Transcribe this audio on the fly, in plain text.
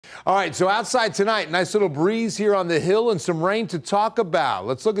All right, so outside tonight, nice little breeze here on the hill and some rain to talk about.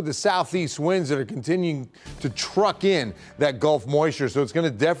 Let's look at the southeast winds that are continuing to truck in that Gulf moisture. So it's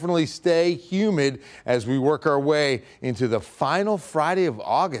going to definitely stay humid as we work our way into the final Friday of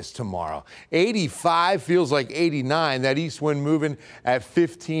August tomorrow. 85 feels like 89. That east wind moving at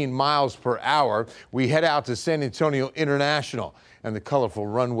 15 miles per hour. We head out to San Antonio International and the colorful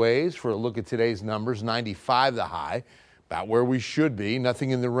runways for a look at today's numbers. 95 the high. About where we should be.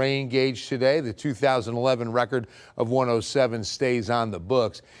 Nothing in the rain gauge today. The 2011 record of 107 stays on the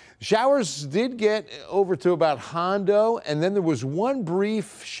books. Showers did get over to about Hondo, and then there was one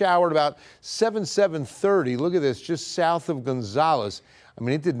brief shower at about 7:30. Look at this, just south of Gonzales. I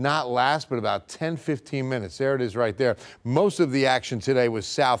mean, it did not last but about 10-15 minutes. There it is right there. Most of the action today was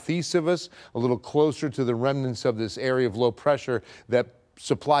southeast of us, a little closer to the remnants of this area of low pressure that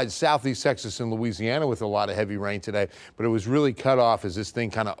supplied southeast Texas and Louisiana with a lot of heavy rain today, but it was really cut off as this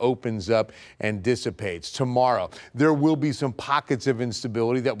thing kind of opens up and dissipates. Tomorrow, there will be some pockets of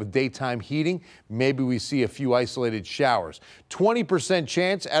instability that with daytime heating, maybe we see a few isolated showers. 20%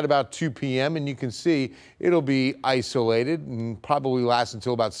 chance at about 2 p.m. and you can see it'll be isolated and probably last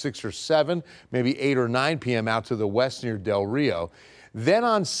until about 6 or 7, maybe 8 or 9 p.m. out to the west near Del Rio. Then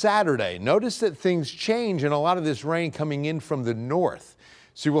on Saturday, notice that things change and a lot of this rain coming in from the north.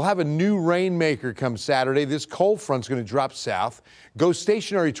 So we'll have a new rainmaker come Saturday. This cold front's going to drop south, go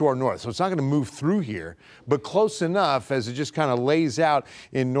stationary to our north. So it's not going to move through here, but close enough as it just kind of lays out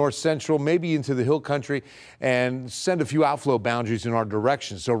in north central, maybe into the hill country, and send a few outflow boundaries in our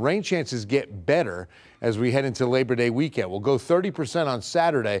direction. So rain chances get better as we head into Labor Day weekend. We'll go 30% on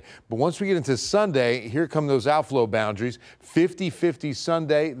Saturday, but once we get into Sunday, here come those outflow boundaries. 50-50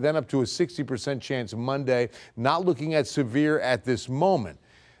 Sunday, then up to a 60% chance Monday. Not looking at severe at this moment.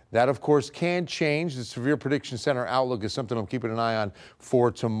 That, of course, can change. The Severe Prediction Center outlook is something I'm keeping an eye on for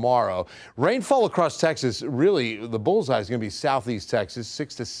tomorrow. Rainfall across Texas, really, the bullseye is going to be southeast Texas,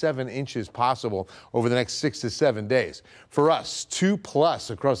 6 to 7 inches possible over the next 6 to 7 days. For us, 2+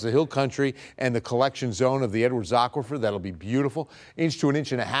 across the hill country and the collection zone of the Edwards Aquifer. That'll be beautiful. 1 to 1.5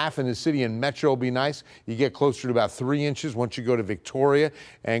 inches in the city and metro will be nice. You get closer to about 3 inches once you go to Victoria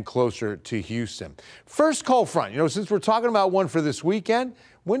and closer to Houston. First cold front, since we're talking about one for this weekend,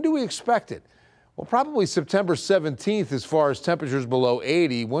 when do we expect it? Well, probably September 17th as far as temperatures below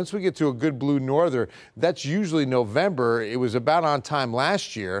 80. Once we get to a good blue norther, that's usually November. It was about on time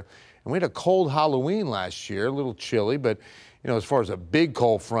last year. And we had a cold Halloween last year, a little chilly, but as far as a big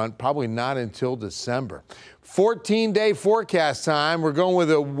cold front, probably not until December. 14-day forecast time. We're going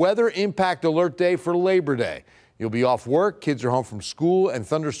with a weather impact alert day for Labor Day. You'll be off work, kids are home from school, and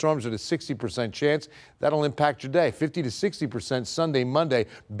thunderstorms at a 60% chance. That'll impact your day. 50 to 60% Sunday, Monday,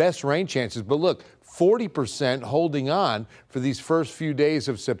 best rain chances. But look, 40% holding on for these first few days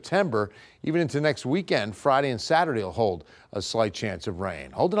of September. Even into next weekend, Friday and Saturday will hold a slight chance of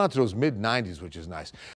rain. Holding on to those mid-90s, which is nice.